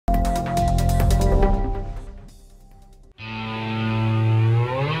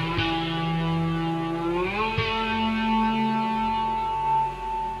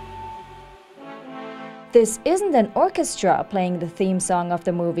This isn't an orchestra playing the theme song of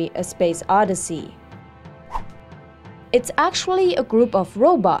the movie A Space Odyssey. It's actually a group of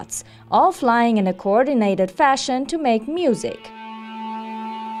robots, all flying in a coordinated fashion to make music.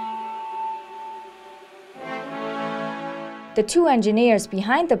 The two engineers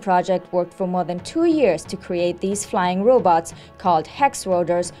behind the project worked for more than 2 years to create these flying robots called hex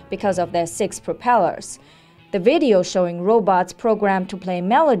rotors because of their 6 propellers. The video showing robots programmed to play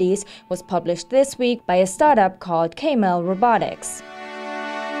melodies was published this week by a startup called Kmel Robotics.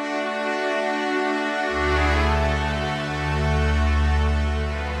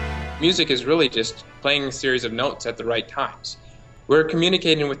 Music is really just playing a series of notes at the right times. We're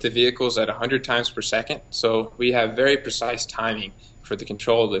communicating with the vehicles at 100 times per second, so we have very precise timing for the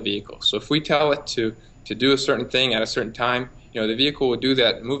control of the vehicle. So if we tell it to do a certain thing at a certain time, the vehicle will do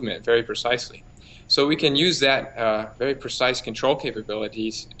that movement very precisely. So we can use that very precise control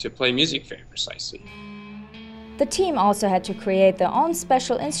capabilities to play music very precisely. The team also had to create their own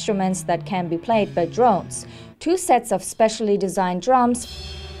special instruments that can be played by drones. 2 sets of specially designed drums,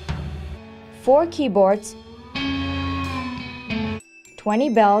 4 keyboards, 20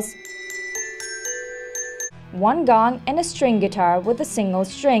 bells, 1 gong and a string guitar with a single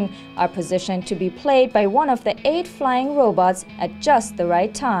string are positioned to be played by one of the 8 flying robots at just the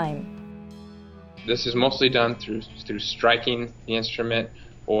right time. This is mostly done through striking the instrument,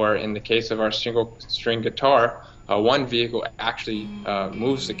 or in the case of our single string guitar, one vehicle actually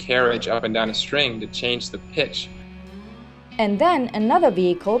moves the carriage up and down a string to change the pitch. And then another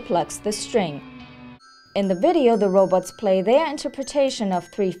vehicle plucks the string. In the video, the robots play their interpretation of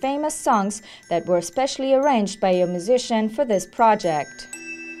 3 famous songs that were specially arranged by a musician for this project.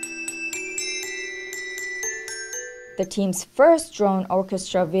 The team's first drone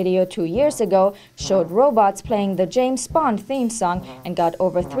orchestra video 2 years ago showed robots playing the James Bond theme song and got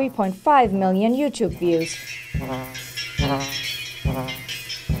over 3.5 million YouTube views.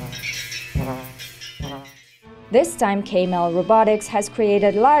 This time, Kmel Robotics has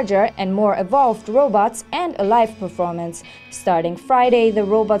created larger and more evolved robots and a live performance. Starting Friday, the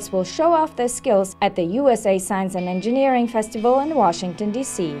robots will show off their skills at the USA Science and Engineering Festival in Washington,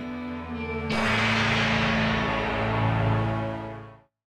 D.C.